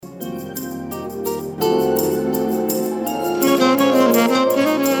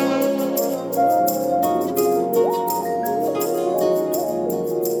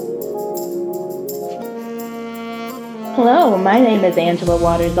My name is Angela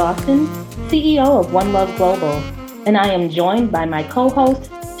Waters Austin, CEO of One Love Global, and I am joined by my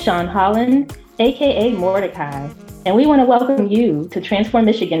co-host, Sean Holland, aka Mordecai, and we want to welcome you to Transform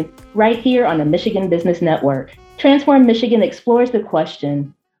Michigan right here on the Michigan Business Network. Transform Michigan explores the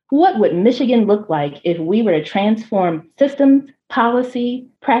question, what would Michigan look like if we were to transform systems, policy,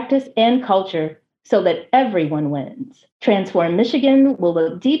 practice, and culture so that everyone wins? Transform Michigan will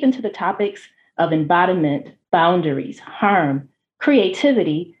look deep into the topics of embodiment, boundaries, harm,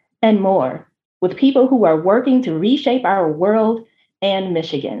 creativity, and more, with people who are working to reshape our world and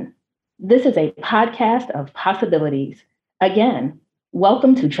Michigan. This is a podcast of possibilities. Again,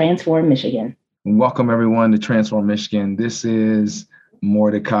 welcome to Transform Michigan. Welcome everyone to Transform Michigan. This is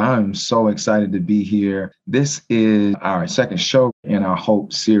Mordecai. I'm so excited to be here. This is our second show in our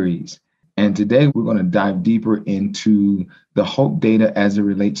HOPE series. And today we're going to dive deeper into the HOPE data as it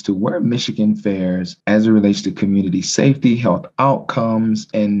relates to where Michigan fares, as it relates to community safety, health outcomes,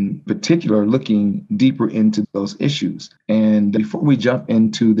 and particular looking deeper into those issues. And before we jump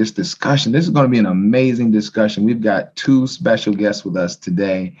into this discussion, this is going to be an amazing discussion. We've got two special guests with us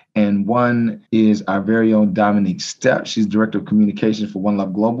today. And one is our very own Dominique Stepp. She's Director of Communications for One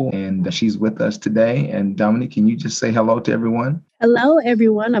Love Global, and she's with us today. And Dominique, can you just say hello to everyone? Hello,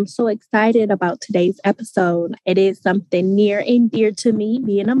 everyone. I'm so excited about today's episode. It is something near and dear to me,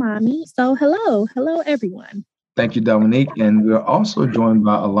 being a mommy. So hello, everyone. Thank you, Dominique. And we're also joined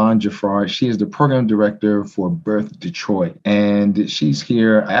by Alon Jafar. She is the program director for Birth Detroit. And she's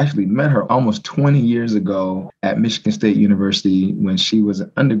here. I actually met her almost 20 years ago at Michigan State University when she was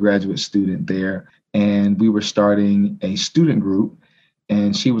an undergraduate student there. And we were starting a student group.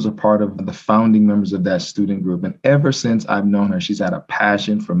 And she was a part of the founding members of that student group. And ever since I've known her, she's had a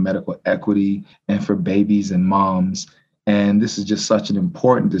passion for medical equity and for babies and moms. And this is just such an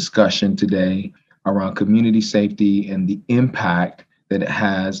important discussion today around community safety and the impact that it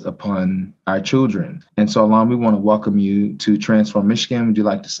has upon our children. And so, Alon, we want to welcome you to Transform Michigan. Would you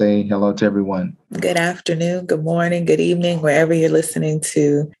like to say hello to everyone? Good afternoon, good morning, good evening, wherever you're listening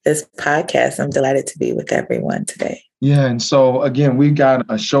to this podcast. I'm delighted to be with everyone today. Yeah. And so, again, we've got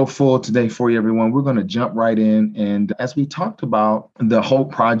a show full today for you, everyone. We're going to jump right in. And as we talked about the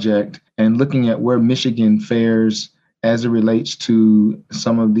HOPE project and looking at where Michigan fares as it relates to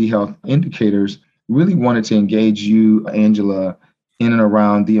some of the health indicators, really wanted to engage you, Angela, in and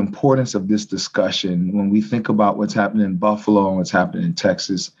around the importance of this discussion when we think about what's happening in Buffalo and what's happening in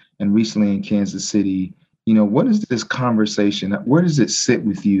Texas and recently in Kansas City. You know, what is this conversation? Where does it sit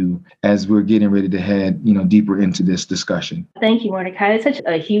with you as we're getting ready to head, deeper into this discussion? Thank you, Mordecai. It's such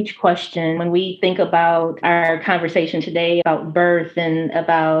a huge question. When we think about our conversation today about birth and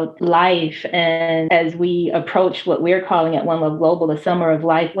about life, and as we approach what we're calling at One Love Global, the summer of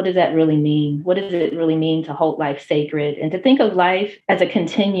life, what does that really mean? What does it really mean to hold life sacred and to think of life as a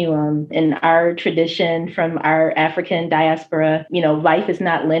continuum? In our tradition from our African diaspora, life is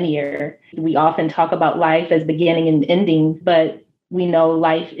not linear. We often talk about life as beginning and ending, but we know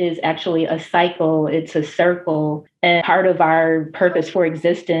life is actually a cycle. It's a circle. And part of our purpose for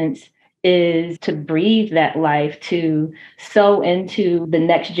existence is to breathe that life, to sow into the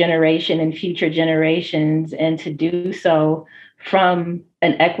next generation and future generations, and to do so from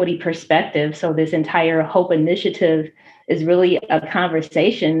an equity perspective. So this entire HOPE initiative is really a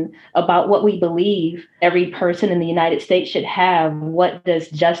conversation about what we believe every person in the United States should have. What does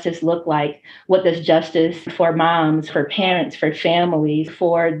justice look like? What does justice for moms, for parents, for families,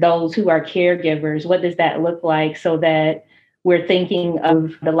 for those who are caregivers? What does that look like so that we're thinking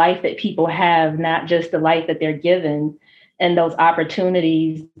of the life that people have, not just the life that they're given, and those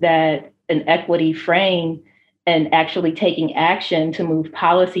opportunities that an equity frame and actually taking action to move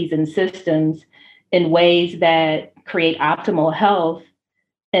policies and systems in ways that create optimal health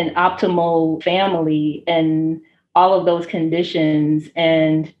and optimal family and all of those conditions.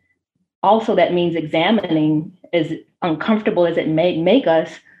 And also that means examining, as uncomfortable as it may make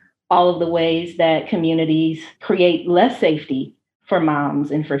us, all of the ways that communities create less safety for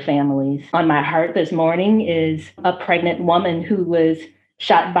moms and for families. On my heart this morning is a pregnant woman who was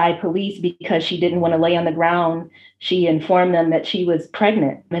shot by police because she didn't want to lay on the ground. She informed them that she was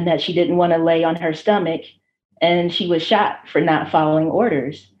pregnant and that she didn't want to lay on her stomach. And she was shot for not following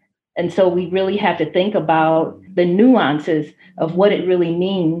orders. And so we really have to think about the nuances of what it really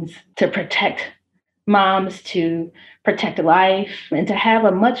means to protect moms, to protect life, and to have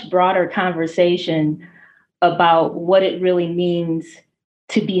a much broader conversation about what it really means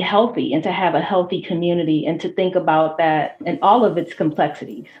to be healthy and to have a healthy community, and to think about that and all of its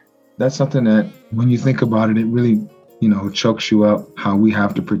complexities. That's something that when you think about it, it really chokes you up, how we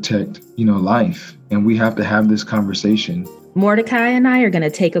have to protect, life. And we have to have this conversation. Mordecai and I are going to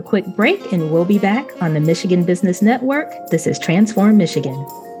take a quick break, and we'll be back on the Michigan Business Network. This is Transform Michigan.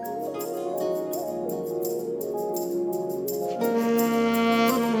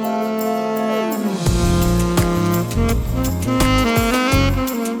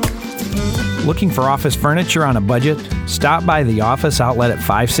 Looking for office furniture on a budget? Stop by the Office Outlet at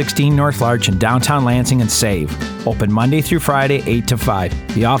 516 North Larch in downtown Lansing and save. Open Monday through Friday, 8 to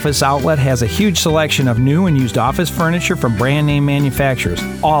 5. The Office Outlet has a huge selection of new and used office furniture from brand name manufacturers,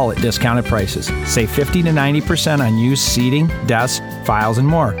 all at discounted prices. Save 50 to 90% on used seating, desks, files, and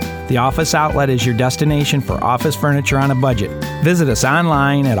more. The Office Outlet is your destination for office furniture on a budget. Visit us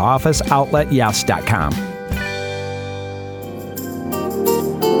online at officeoutletyes.com.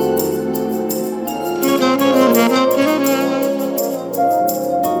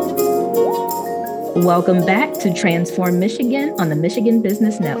 Welcome back to Transform Michigan on the Michigan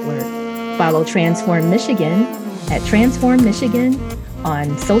Business Network. Follow Transform Michigan at Transform Michigan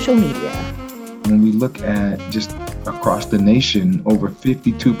on social media. When we look at just across the nation, over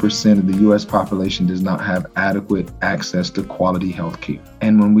 52% of the U.S. population does not have adequate access to quality health care.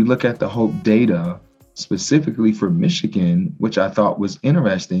 And when we look at the HOPE data, specifically for Michigan, which I thought was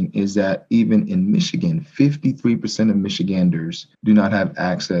interesting, is that even in Michigan, 53% of Michiganders do not have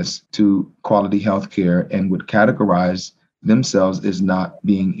access to quality health care and would categorize themselves as not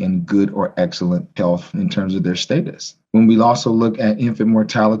being in good or excellent health in terms of their status. When we also look at infant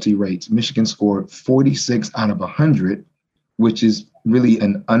mortality rates, Michigan scored 46 out of 100, which is really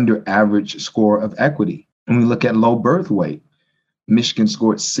an under average score of equity. When we look at low birth weight, Michigan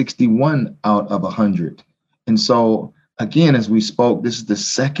scored 61 out of 100. And so, again, as we spoke, this is the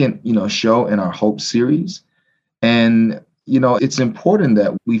second, show in our HOPE series. And, it's important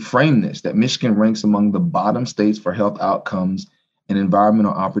that we frame this, that Michigan ranks among the bottom states for health outcomes and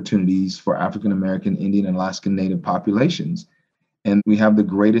environmental opportunities for African American, Indian, and Alaskan Native populations. And we have the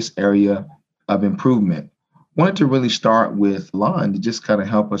greatest area of improvement. Wanted to really start with Lon to just kind of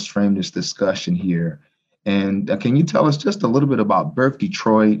help us frame this discussion here. And can you tell us just a little bit about Birth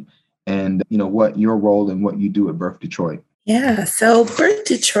Detroit and, what your role and what you do at Birth Detroit? Yeah, so Birth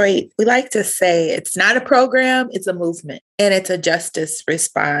Detroit, we like to say it's not a program, it's a movement, and it's a justice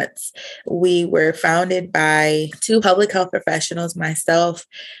response. We were founded by two public health professionals, myself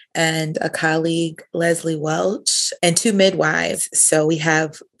and a colleague, Leslie Welch, and two midwives. So we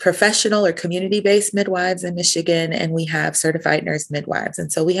have professional or community-based midwives in Michigan, and we have certified nurse midwives.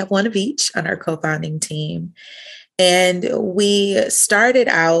 And so we have one of each on our co-founding team. And we started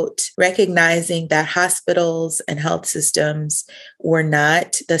out recognizing that hospitals and health systems were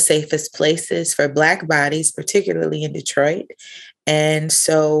not the safest places for Black bodies, particularly in Detroit. And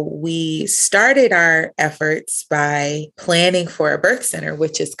so we started our efforts by planning for a birth center,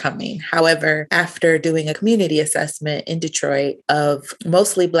 which is coming. However, after doing a community assessment in Detroit of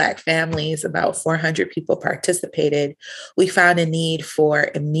mostly Black families, about 400 people participated, we found a need for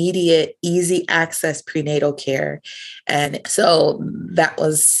immediate, easy access prenatal care. And so that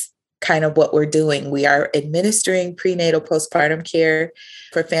was kind of what we're doing. We are administering prenatal postpartum care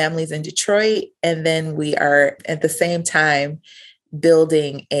for families in Detroit. And then we are at the same time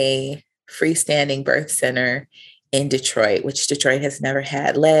building a freestanding birth center in Detroit, which Detroit has never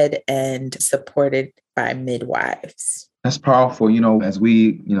had, led and supported by midwives. That's powerful. As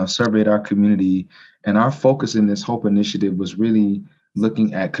we, surveyed our community, and our focus in this HOPE initiative was really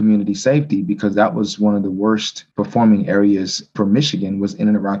looking at community safety, because that was one of the worst performing areas for Michigan, was in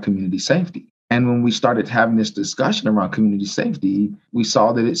and around community safety. And when we started having this discussion around community safety, we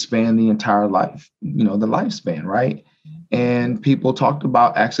saw that it spanned the entire life, the lifespan, right? And people talked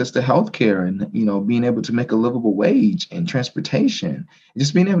about access to healthcare and, being able to make a livable wage and transportation,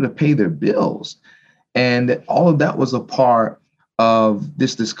 just being able to pay their bills. And all of that was a part of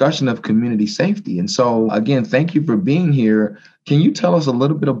this discussion of community safety. And so, again, thank you for being here. Can you tell us a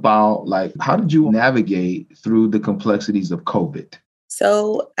little bit about, how did you navigate through the complexities of COVID?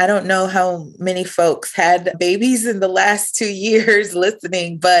 So I don't know how many folks had babies in the last 2 years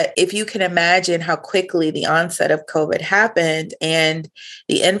listening, but if you can imagine how quickly the onset of COVID happened and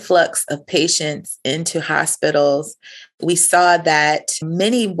the influx of patients into hospitals, we saw that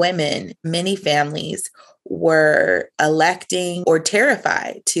many women, many families were electing or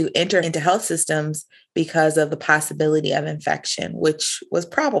terrified to enter into health systems because of the possibility of infection, which was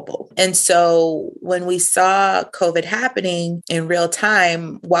probable. And so when we saw COVID happening in real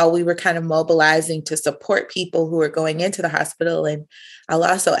time, while we were kind of mobilizing to support people who were going into the hospital, and I'll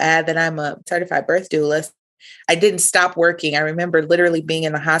also add that I'm a certified birth doula. I didn't stop working. I remember literally being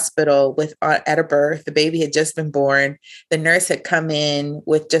in the hospital at a birth. The baby had just been born. The nurse had come in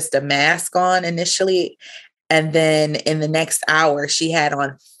with just a mask on initially. And then in the next hour, she had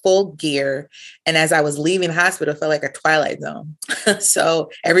on full gear. And as I was leaving the hospital, it felt like a Twilight Zone. So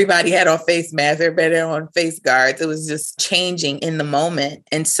everybody had on face masks, everybody had on face guards. It was just changing in the moment.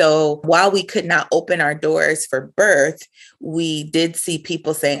 And so while we could not open our doors for birth, we did see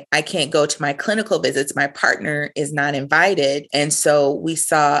people saying, I can't go to my clinical visits. My partner is not invited. And so we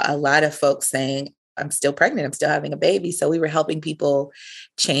saw a lot of folks saying, I'm still pregnant. I'm still having a baby. So we were helping people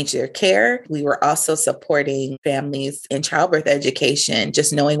change their care. We were also supporting families in childbirth education,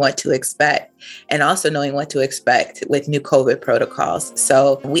 just knowing what to expect and also knowing what to expect with new COVID protocols.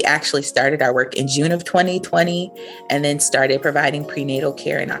 So we actually started our work in June of 2020 and then started providing prenatal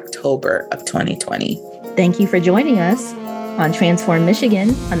care in October of 2020. Thank you for joining us on Transform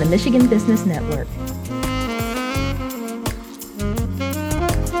Michigan on the Michigan Business Network.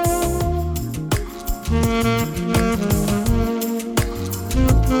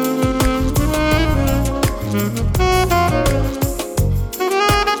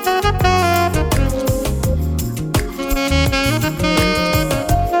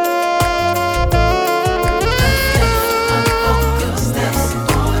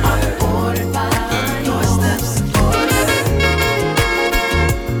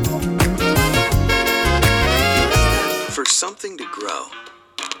 Something to grow,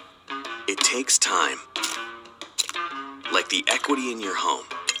 it takes time, like the equity in your home.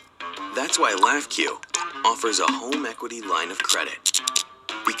 That's why LAFCU offers a home equity line of credit,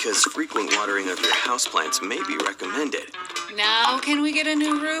 because frequent watering of your houseplants may be recommended. Now can we get a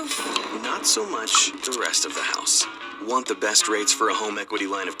new roof? Not so much the rest of the house. Want the best rates for a home equity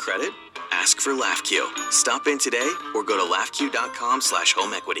line of credit? Ask for LAFCU. Stop in today or go to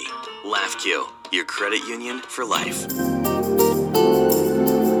LAFCU.com/homeequity. LAFCU, your credit union for life.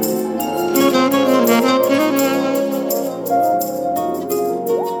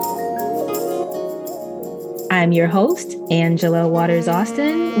 I'm your host, Angela Waters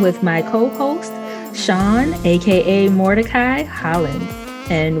Austin, with my co-host, Sean, aka Mordecai Holland.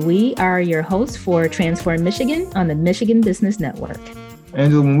 And we are your hosts for Transform Michigan on the Michigan Business Network.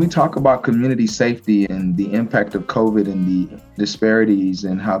 Angela, when we talk about community safety and the impact of COVID and the disparities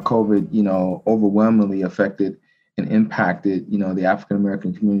and how COVID, overwhelmingly affected and impacted, the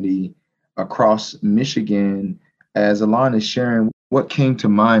African-American community across Michigan, as Alon is sharing, what came to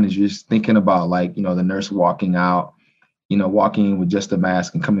mind is just thinking about the nurse walking out, walking in with just a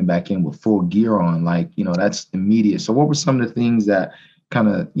mask and coming back in with full gear on, that's immediate. So what were some of the things that kind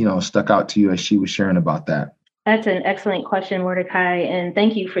of, stuck out to you as she was sharing about that? That's an excellent question, Mordecai. And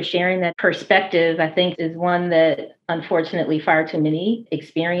thank you for sharing that perspective. I think is one that unfortunately far too many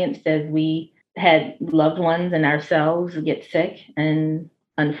experienced as we had loved ones and ourselves get sick and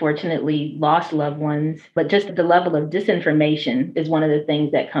unfortunately lost loved ones. But just the level of disinformation is one of the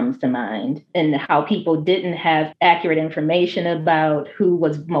things that comes to mind, and how people didn't have accurate information about who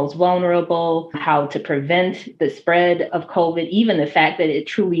was most vulnerable, how to prevent the spread of COVID, even the fact that it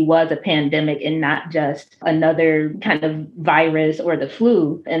truly was a pandemic and not just another kind of virus or the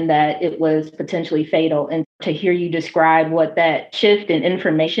flu, and that it was potentially fatal. And to hear you describe what that shift in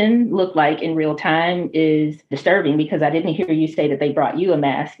information looked like in real time is disturbing, because I didn't hear you say that they brought you a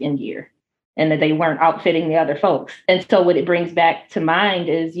mask and gear and that they weren't outfitting the other folks. And so what it brings back to mind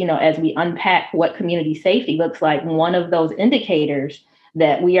is, as we unpack what community safety looks like, one of those indicators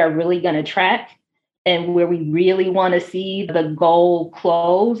that we are really going to track and where we really want to see the goal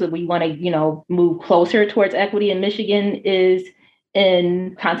close, that we want to, move closer towards equity in Michigan, is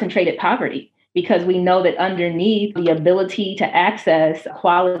in concentrated poverty. Because we know that underneath the ability to access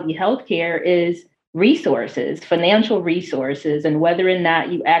quality healthcare is resources, financial resources, and whether or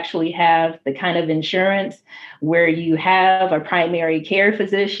not you actually have the kind of insurance where you have a primary care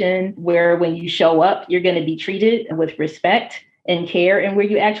physician, where when you show up, you're going to be treated with respect and care, and where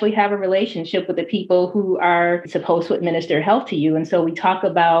you actually have a relationship with the people who are supposed to administer health to you. And so we talk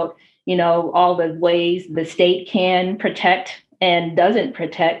about, all the ways the state can protect and doesn't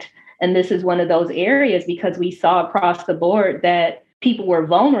protect. And this is one of those areas, because we saw across the board that people were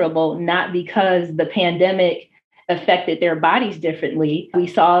vulnerable, not because the pandemic affected their bodies differently. We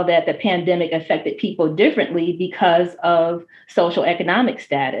saw that the pandemic affected people differently because of social economic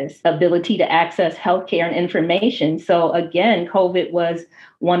status, ability to access healthcare and information. So again, COVID was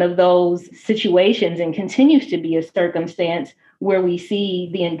one of those situations, and continues to be a circumstance, where we see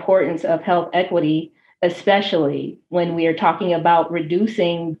the importance of health equity, especially when we are talking about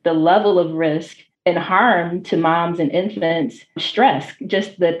reducing the level of risk and harm to moms and infants. Stress,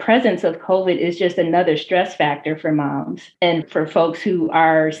 just the presence of COVID is just another stress factor for moms and for folks who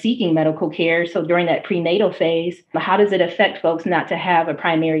are seeking medical care. So during that prenatal phase, how does it affect folks not to have a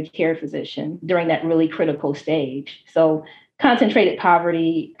primary care physician during that really critical stage? So concentrated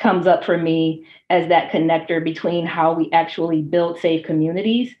poverty comes up for me as that connector between how we actually build safe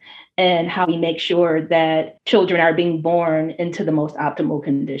communities and how we make sure that children are being born into the most optimal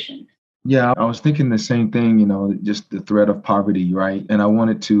conditions. Yeah, I was thinking the same thing, just the threat of poverty, right? And I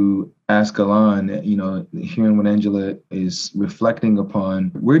wanted to ask Alon, hearing what Angela is reflecting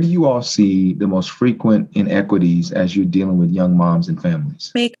upon, where do you all see the most frequent inequities as you're dealing with young moms and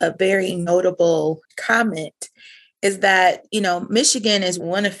families? Make a very notable comment is that, Michigan is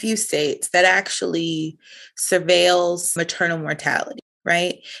one of few states that actually surveils maternal mortality,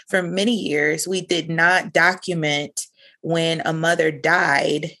 right? For many years, we did not document when a mother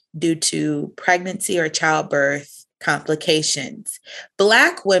died due to pregnancy or childbirth complications.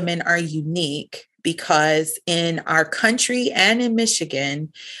 Black women are unique because in our country and in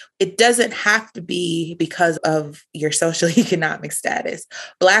Michigan, it doesn't have to be because of your socioeconomic status.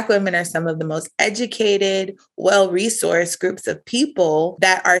 Black women are some of the most educated, well-resourced groups of people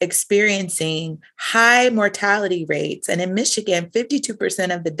that are experiencing high mortality rates. And in Michigan,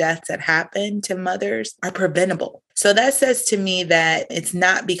 52% of the deaths that happen to mothers are preventable. So that says to me that it's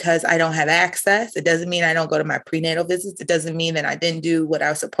not because I don't have access. It doesn't mean I don't go to my prenatal visits. It doesn't mean that I didn't do what I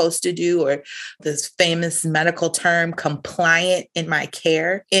was supposed to do, or this famous medical term, compliant in my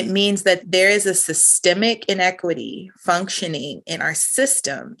care. It means that there is a systemic inequity functioning in our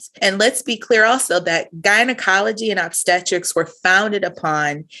systems. And let's be clear also that gynecology and obstetrics were founded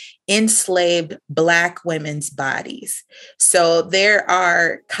upon enslaved Black women's bodies. So there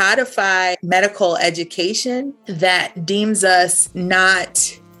are codified medical education that deems us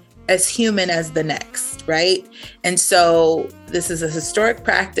not as human as the next, right? And so this is a historic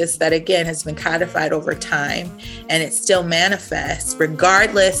practice that, again, has been codified over time, and it still manifests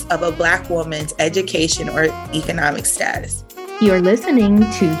regardless of a Black woman's education or economic status. You're listening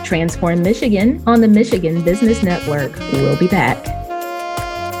to Transform Michigan on the Michigan Business Network. We'll be back.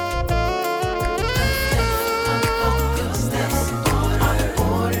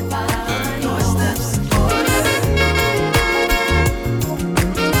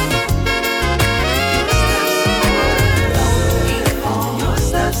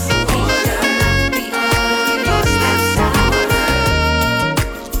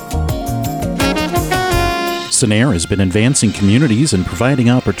 Sanair has been advancing communities and providing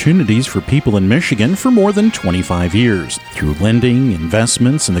opportunities for people in Michigan for more than 25 years. Through lending,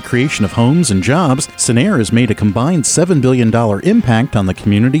 investments, and the creation of homes and jobs, Sanair has made a combined $7 billion impact on the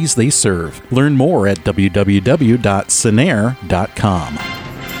communities they serve. Learn more at www.sanair.com.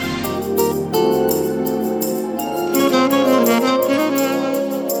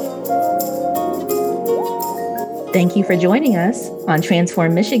 Thank you for joining us on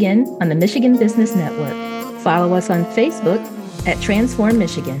Transform Michigan on the Michigan Business Network. Follow us on Facebook at Transform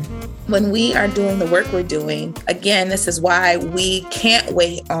Michigan. When we are doing the work we're doing, again, this is why we can't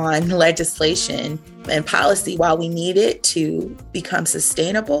wait on legislation and policy while we need it to become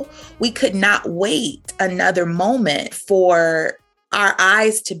sustainable. We could not wait another moment for our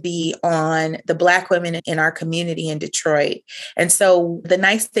eyes to be on the Black women in our community in Detroit. And so the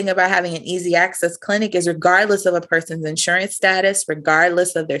nice thing about having an easy access clinic is regardless of a person's insurance status,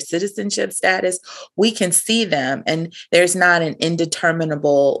 regardless of their citizenship status, we can see them. And there's not an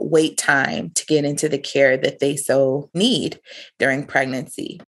indeterminable wait time to get into the care that they so need during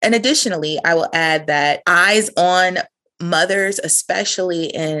pregnancy. And additionally, I will add that eyes on mothers, especially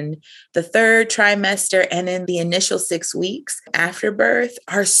in the third trimester and in the initial 6 weeks after birth,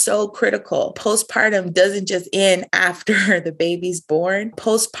 are so critical. Postpartum doesn't just end after the baby's born.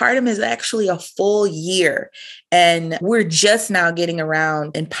 Postpartum is actually a full year. And we're just now getting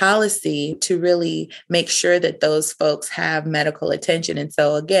around in policy to really make sure that those folks have medical attention. And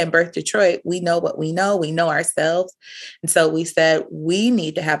so again, Birth Detroit, we know what we know ourselves. And so we said, we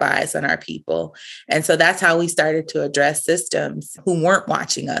need to have eyes on our people. And so that's how we started to address systems who weren't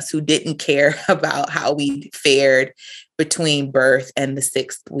watching us, who didn't care about how we fared between birth and the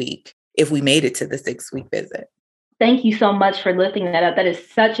 6th week, if we made it to the 6-week visit. Thank you so much for lifting that up. That is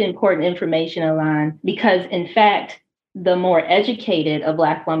such important information, Alon, because in fact, the more educated a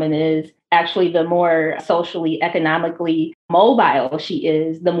Black woman is, actually the more socially, economically mobile she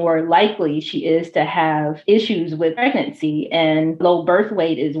is, the more likely she is to have issues with pregnancy. And low birth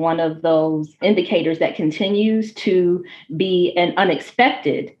weight is one of those indicators that continues to be an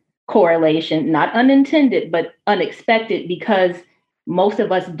unexpected correlation, not unintended, but unexpected, because most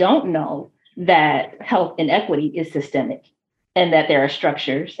of us don't know that health inequity is systemic and that there are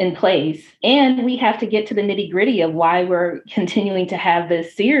structures in place. And we have to get to the nitty-gritty of why we're continuing to have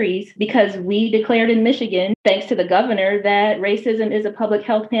this series, because we declared in Michigan, thanks to the governor, that racism is a public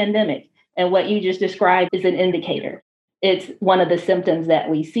health pandemic. And what you just described is an indicator. It's one of the symptoms that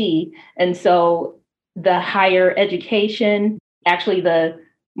we see. And so the higher education, actually the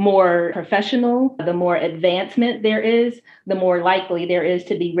more professional, the more advancement there is, the more likely there is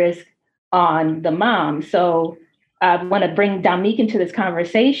to be risk on the mom. So I want to bring Dominique into this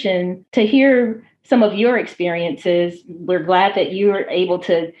conversation to hear some of your experiences. We're glad that you were able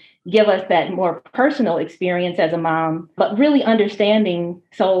to give us that more personal experience as a mom, but really understanding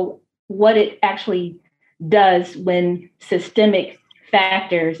what it actually does when systemic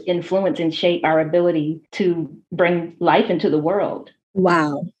factors influence and shape our ability to bring life into the world.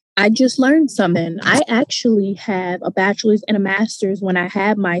 Wow. I just learned something. I actually have a bachelor's and a master's when I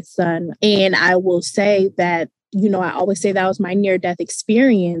had my son. And I will say that, I always say that was my near-death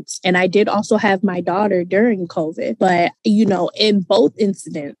experience. And I did also have my daughter during COVID. But, in both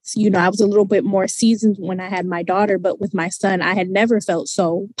incidents, I was a little bit more seasoned when I had my daughter. But with my son, I had never felt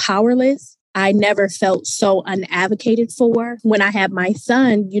so powerless. I never felt so unadvocated for. When I had my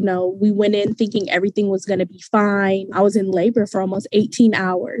son, we went in thinking everything was going to be fine. I was in labor for almost 18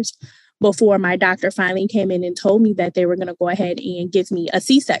 hours before my doctor finally came in and told me that they were going to go ahead and give me a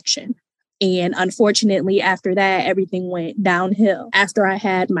C-section. And unfortunately, after that, everything went downhill. After I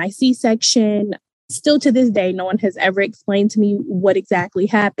had my C-section, still to this day, no one has ever explained to me what exactly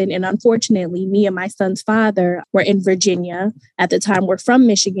happened. And unfortunately, me and my son's father were in Virginia. At the time, we're from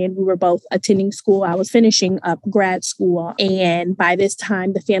Michigan. We were both attending school. I was finishing up grad school. And by this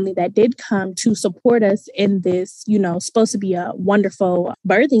time, the family that did come to support us in this, supposed to be a wonderful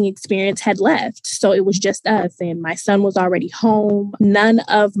birthing experience had left. So it was just us. And my son was already home. None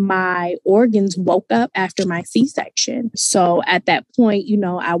of my organs woke up after my C-section. So at that point,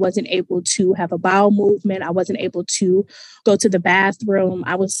 I wasn't able to have a bowel movement. I wasn't able to go to the bathroom.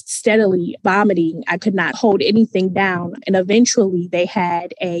 I was steadily vomiting. I could not hold anything down. And eventually they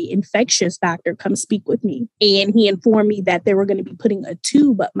had an infectious doctor come speak with me. And he informed me that they were going to be putting a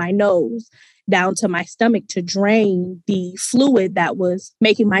tube up my nose down to my stomach to drain the fluid that was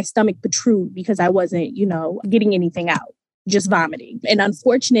making my stomach protrude because I wasn't, getting anything out. Just vomiting. And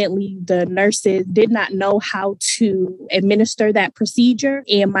unfortunately, the nurses did not know how to administer that procedure.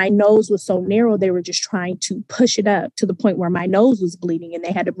 And my nose was so narrow, they were just trying to push it up to the point where my nose was bleeding. And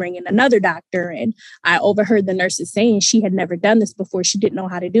they had to bring in another doctor. And I overheard the nurses saying she had never done this before. She didn't know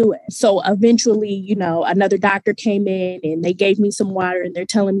how to do it. So eventually, another doctor came in and they gave me some water. And they're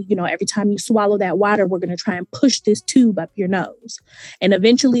telling me, every time you swallow that water, we're going to try and push this tube up your nose. And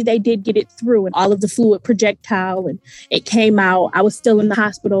eventually they did get it through and all of the fluid projectile and it came out. I was still in the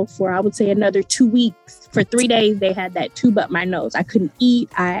hospital for, I would say, another 2 weeks. For 3 days, they had that tube up my nose. I couldn't eat.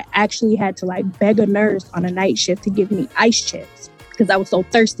 I actually had to beg a nurse on a night shift to give me ice chips because I was so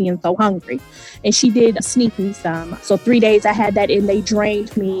thirsty and so hungry. And she did sneak me some. So 3 days I had that in. They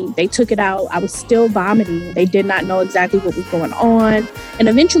drained me. They took it out. I was still vomiting. They did not know exactly what was going on. And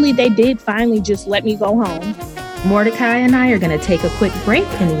eventually they did finally just let me go home. Mordecai and I are going to take a quick break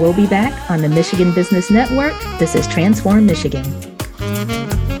and we'll be back on the Michigan Business Network. This is Transform Michigan.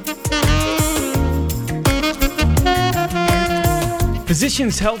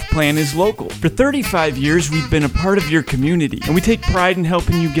 Physicians Health Plan is local. For 35 years, we've been a part of your community, and we take pride in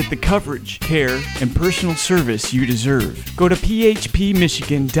helping you get the coverage, care, and personal service you deserve. Go to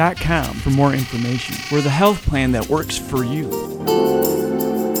phpmichigan.com for more information. We're the health plan that works for you.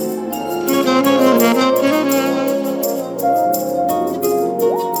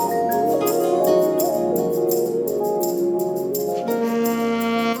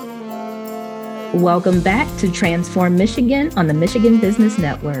 Welcome back to Transform Michigan on the Michigan Business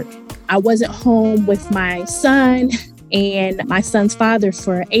Network. I wasn't home with my son and my son's father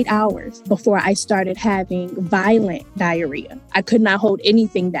for 8 hours before I started having violent diarrhea. I could not hold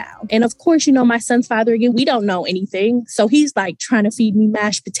anything down. And of course, my son's father, again, we don't know anything. So he's trying to feed me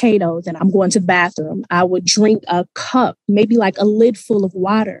mashed potatoes and I'm going to the bathroom. I would drink a cup, maybe a lid full of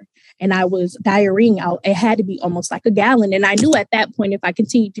water. And I was diarrheaing out. It had to be almost like a gallon. And I knew at that point, if I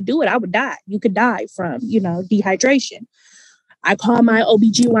continued to do it, I would die. You could die from, dehydration. I call my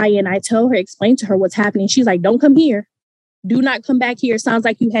OBGYN. I tell her, explain to her what's happening. She's like, don't come here. Do not come back here. Sounds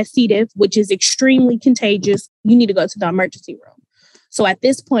like you had C. diff, which is extremely contagious. You need to go to the emergency room. So at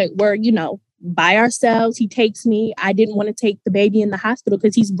this point, we're, by ourselves. He takes me. I didn't want to take the baby in the hospital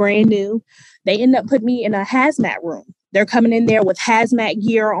because he's brand new. They end up putting me in a hazmat room. They're coming in there with hazmat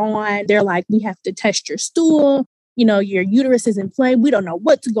gear on. They're like, we have to test your stool. your uterus is inflamed. We don't know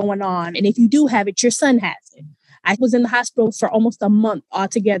what's going on. And if you do have it, your son has it. I was in the hospital for almost a month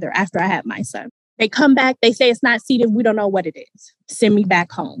altogether after I had my son. They come back, they say it's not C. diff. We don't know what it is. Send me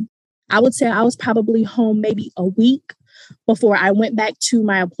back home. I would say I was probably home maybe a week before I went back to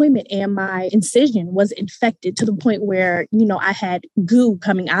my appointment, and my incision was infected to the point where, I had goo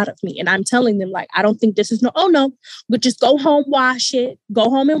coming out of me. And I'm telling them, like, I don't think this is but just go home, wash it, go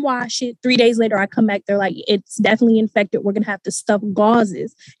home and wash it. 3 days later, I come back. They're like, it's definitely infected. We're going to have to stuff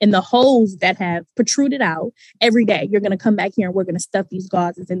gauzes in the holes that have protruded out every day. You're going to come back here and we're going to stuff these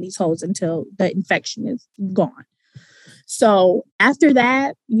gauzes in these holes until the infection is gone. So after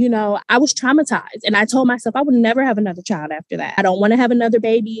that, I was traumatized, and I told myself I would never have another child after that. I don't want to have another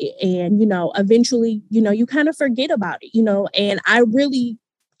baby. And, eventually, you kind of forget about it, and I really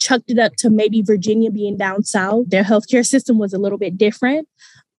chucked it up to maybe Virginia being down south. Their healthcare system was a little bit different.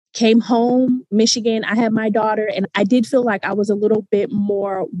 Came home, Michigan, I had my daughter, and I did feel like I was a little bit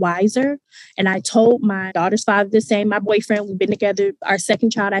more wiser. And I told my daughter's father the same, my boyfriend, we've been together, our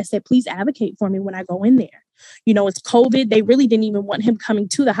second child, I said, please advocate for me when I go in there. It's COVID. They really didn't even want him coming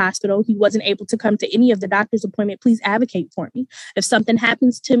to the hospital. He wasn't able to come to any of the doctor's appointment. Please advocate for me. If something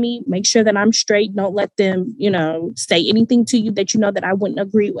happens to me, make sure that I'm straight. Don't let them, say anything to you that that I wouldn't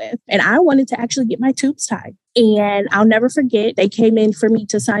agree with. And I wanted to actually get my tubes tied. And I'll never forget, they came in for me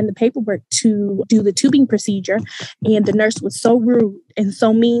to sign the paperwork to do the tubing procedure. And the nurse was so rude and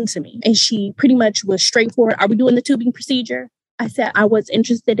so mean to me. And she pretty much was straightforward. Are we doing the tubing procedure? I said I was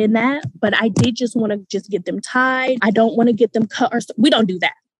interested in that, but I did just want to just get them tied. I don't want to get them cut. We don't do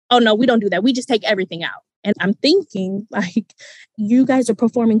that. Oh, no, we don't do that. We just take everything out. And I'm thinking, like, you guys are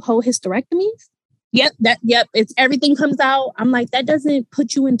performing whole hysterectomies? Yep. It's everything comes out. I'm like, that doesn't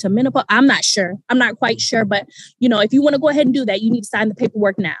put you into menopause. I'm not sure. I'm not quite sure. But, if you want to go ahead and do that, you need to sign the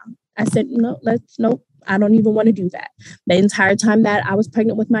paperwork now. I said, nope. I don't even want to do that. The entire time that I was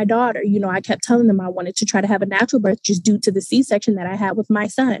pregnant with my daughter, I kept telling them I wanted to try to have a natural birth just due to the C-section that I had with my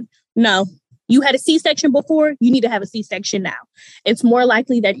son. No, you had a C-section before, you need to have a C-section now. It's more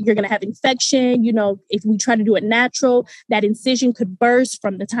likely that you're going to have infection. If we try to do it natural, that incision could burst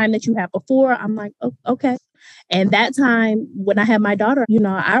from the time that you had before. I'm like, oh, okay. And that time when I had my daughter,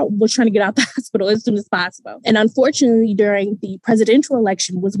 I was trying to get out the hospital as soon as possible. And unfortunately, during the presidential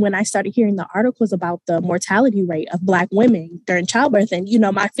election was when I started hearing the articles about the mortality rate of Black women during childbirth. And,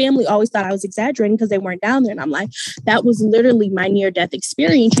 my family always thought I was exaggerating because they weren't down there. And I'm like, that was literally my near-death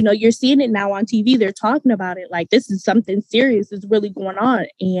experience. You're seeing it now on TV. They're talking about it like this is something serious is really going on.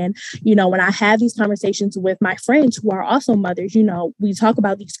 And, when I have these conversations with my friends who are also mothers, we talk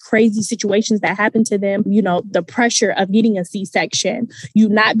about these crazy situations that happen to them, the pressure of getting a C-section, you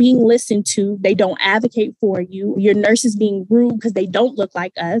not being listened to, they don't advocate for you, your nurses being rude because they don't look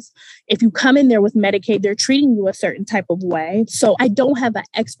like us. If you come in there with Medicaid, they're treating you a certain type of way. So I don't have an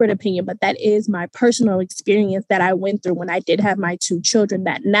expert opinion, but that is my personal experience that I went through when I did have my two children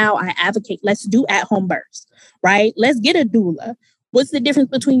that now I advocate. Let's do at-home births, right? Let's get a doula. What's the difference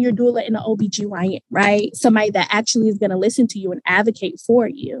between your doula and an OBGYN, right? Somebody that actually is going to listen to you and advocate for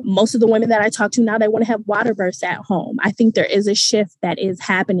you. Most of the women that I talk to now, they want to have water births at home. I think there is a shift that is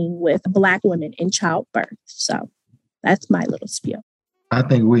happening with Black women in childbirth. So that's my little spiel. I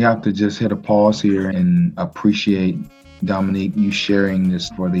think we have to just hit a pause here and appreciate, Dominique, you sharing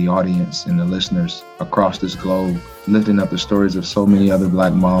this for the audience and the listeners across this globe, lifting up the stories of so many other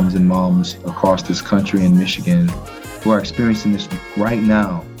Black moms and moms across this country and Michigan who are experiencing this right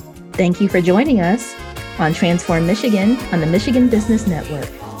now. Thank you for joining us on Transform Michigan on the Michigan Business Network.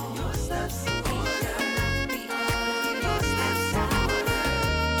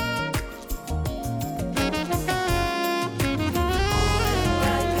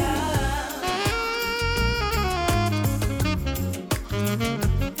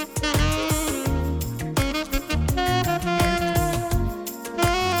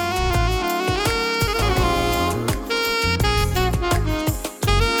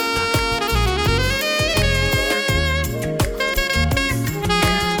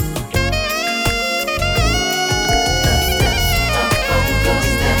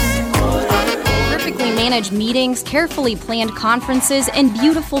 Meetings, carefully planned conferences, and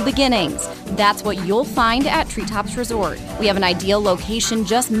beautiful beginnings. That's what you'll find at Treetops Resort. We have an ideal location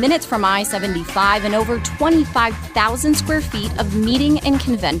just minutes from I-75 and over 25,000 square feet of meeting and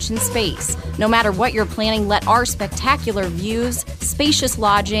convention space. No matter what you're planning, let our spectacular views, spacious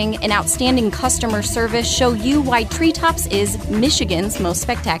lodging, and outstanding customer service show you why Treetops is Michigan's most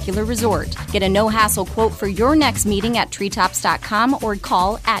spectacular resort. Get a no-hassle quote for your next meeting at treetops.com or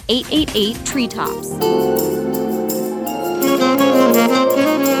call at 888-TREETOPS.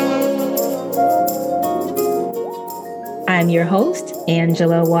 I'm your host,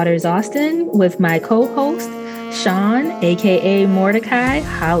 Angela Waters Austin, with my co-host, Sean, aka Mordecai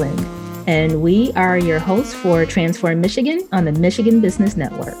Holland. And we are your hosts for Transform Michigan on the Michigan Business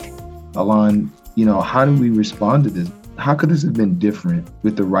Network. Alon, how do we respond to this? How could this have been different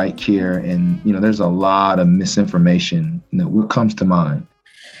with the right care? And, there's a lot of misinformation. What comes to mind?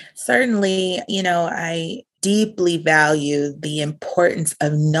 Certainly, I deeply value the importance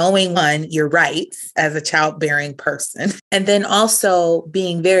of knowing, one, your rights as a childbearing person, and then also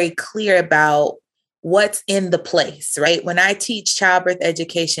being very clear about what's in the place, right? When I teach childbirth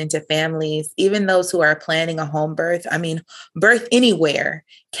education to families, even those who are planning a home birth, birth anywhere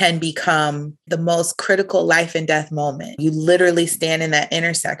can become the most critical life and death moment. You literally stand in that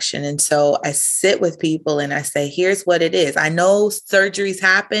intersection. And so I sit with people and I say, here's what it is. I know surgeries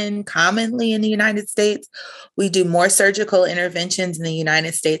happen commonly in the United States. We do more surgical interventions in the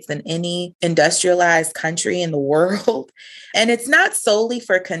United States than any industrialized country in the world. And it's not solely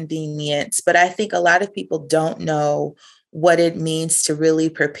for convenience, but I think a lot of people don't know what it means to really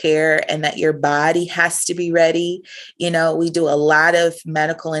prepare and that your body has to be ready. We do a lot of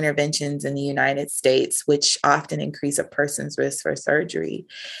medical interventions in the United States, which often increase a person's risk for surgery.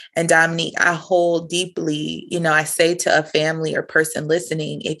 And Dominique, I hold deeply, I say to a family or person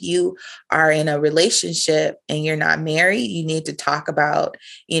listening, if you are in a relationship and you're not married, you need to talk about,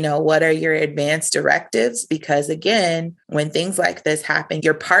 what are your advanced directives? Because again, when things like this happen,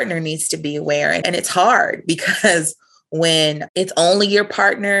 your partner needs to be aware. And it's hard because when it's only your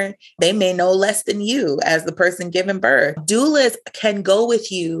partner, they may know less than you as the person giving birth. Doulas can go with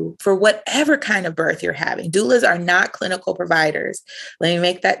you for whatever kind of birth you're having. Doulas are not clinical providers. Let me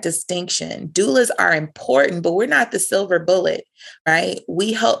make that distinction. Doulas are important, but we're not the silver bullet, right?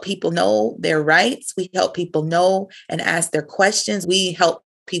 We help people know their rights. We help people know and ask their questions. We help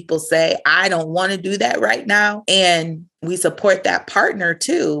people say, I don't want to do that right now. And we support that partner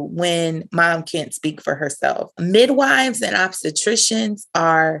too when mom can't speak for herself. Midwives and obstetricians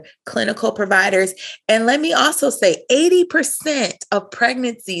are clinical providers. And let me also say 80% of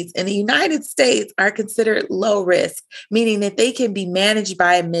pregnancies in the United States are considered low risk, meaning that they can be managed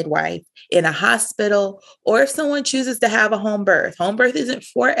by a midwife in a hospital, or if someone chooses to have a home birth. Home birth isn't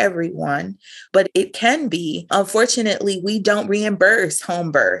for everyone, but it can be. Unfortunately, we don't reimburse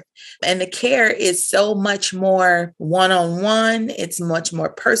home birth. And the care is so much more one-on-one. It's much more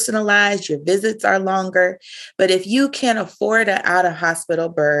personalized. Your visits are longer. But if you can't afford an out-of-hospital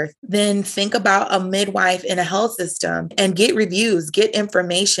birth, then think about a midwife in a health system and get reviews, get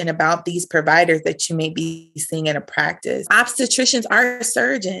information about these providers that you may be seeing in a practice. Obstetricians are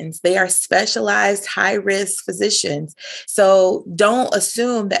surgeons. They are specialized high-risk physicians. So don't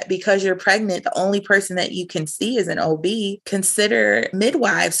assume that because you're pregnant, the only person that you can see is an OB. Consider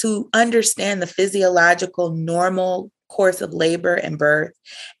midwives who understand the physiological normal course of labor and birth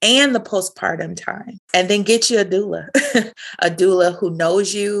and the postpartum time. And then get you a doula, a doula who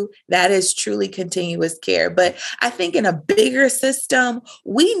knows you. That is truly continuous care. But I think in a bigger system,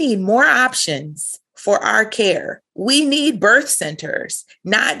 we need more options for our care. We need birth centers,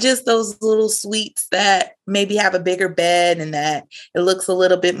 not just those little suites that maybe have a bigger bed and that it looks a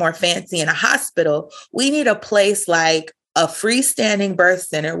little bit more fancy in a hospital. We need a place like a freestanding birth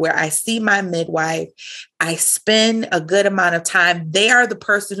center where I see my midwife. I spend a good amount of time. They are the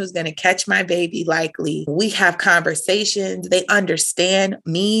person who's going to catch my baby likely. We have conversations. They understand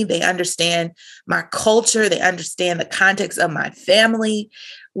me. They understand my culture. They understand the context of my family.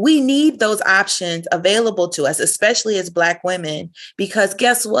 We need those options available to us, especially as Black women, because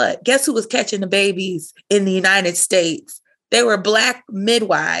guess what? Guess who was catching the babies in the United States? They were Black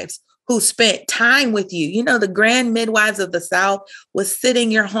midwives who spent time with you. The grand midwives of the South was sit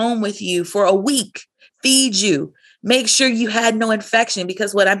in your home with you for a week, feed you, make sure you had no infection,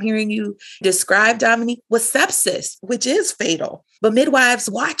 because what I'm hearing you describe, Dominique, was sepsis, which is fatal. But midwives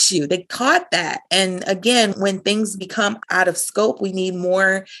watch you. They caught that. And again, when things become out of scope, we need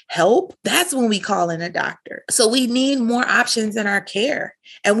more help. That's when we call in a doctor. So we need more options in our care,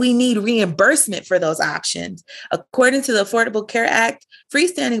 and we need reimbursement for those options. According to the Affordable Care Act,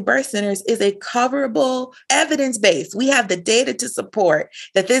 freestanding birth centers is a coverable evidence-based. We have the data to support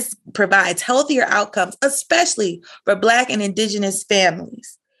that this provides healthier outcomes, especially for Black and Indigenous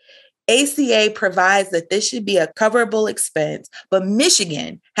families. ACA provides that this should be a coverable expense, but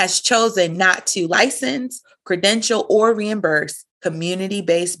Michigan has chosen not to license, credential, or reimburse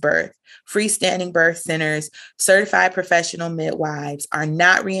community-based birth. Freestanding birth centers, certified professional midwives are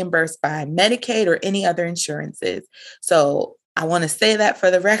not reimbursed by Medicaid or any other insurances. So I want to say that for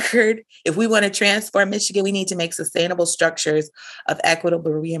the record. If we want to transform Michigan, we need to make sustainable structures of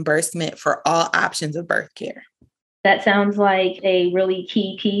equitable reimbursement for all options of birth care. That sounds like a really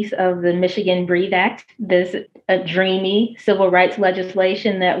key piece of the Michigan Breathe Act, this dreamy civil rights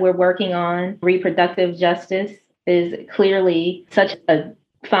legislation that we're working on. Reproductive justice is clearly such a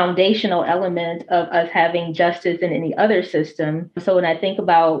foundational element of us having justice in any other system. So when I think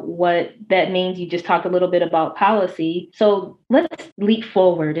about what that means, you just talked a little bit about policy. So let's leap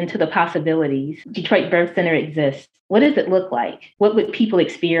forward into the possibilities. Detroit Birth Center exists. What does it look like? What would people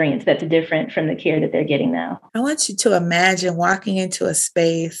experience that's different from the care that they're getting now? I want you to imagine walking into a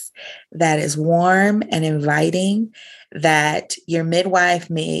space that is warm and inviting, that your midwife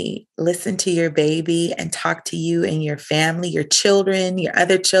may listen to your baby and talk to you and your family. Your children, your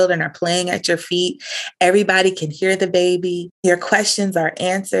other children are playing at your feet. Everybody can hear the baby. Your questions are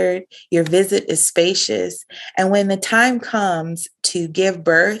answered. Your visit is spacious. And when the time comes to give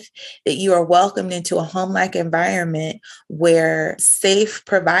birth, that you are welcomed into a home-like environment where safe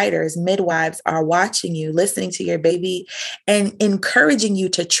providers, midwives are watching you, listening to your baby, and encouraging you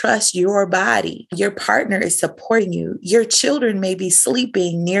to trust your body. Your partner is supporting you. Your children may be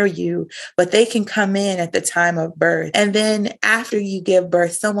sleeping near you, but they can come in at the time of birth. And then after you give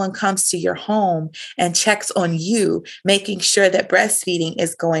birth, someone comes to your home and checks on you, making sure that breastfeeding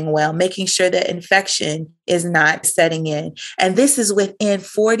is going well, making sure that infection is not setting in. And this is within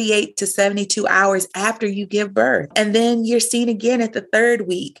 48 to 72 hours after you give birth. And then you're seen again at the 3rd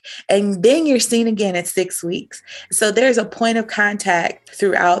week. And then you're seen again at 6 weeks. So there's a point of contact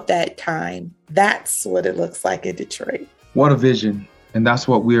throughout that time. That's what it looks like in Detroit. What a vision. And that's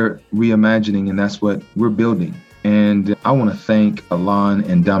what we're reimagining, and that's what we're building. And I want to thank Alon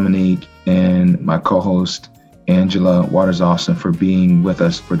and Dominique and my co-host, Angela Waters-Austin, for being with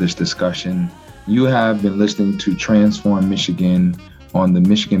us for this discussion. You have been listening to Transform Michigan on the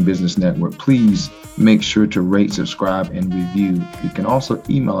Michigan Business Network. Please make sure to rate, subscribe, and review. You can also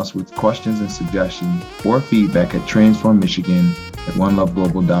email us with questions and suggestions or feedback at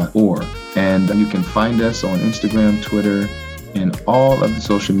transformmichigan@oneloveglobal.org. And you can find us on Instagram, Twitter, and all of the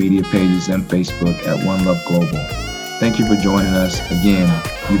social media pages and Facebook at One Love Global. Thank you for joining us. Again,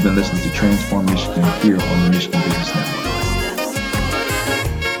 you've been listening to Transform Michigan here on the Michigan Business Network.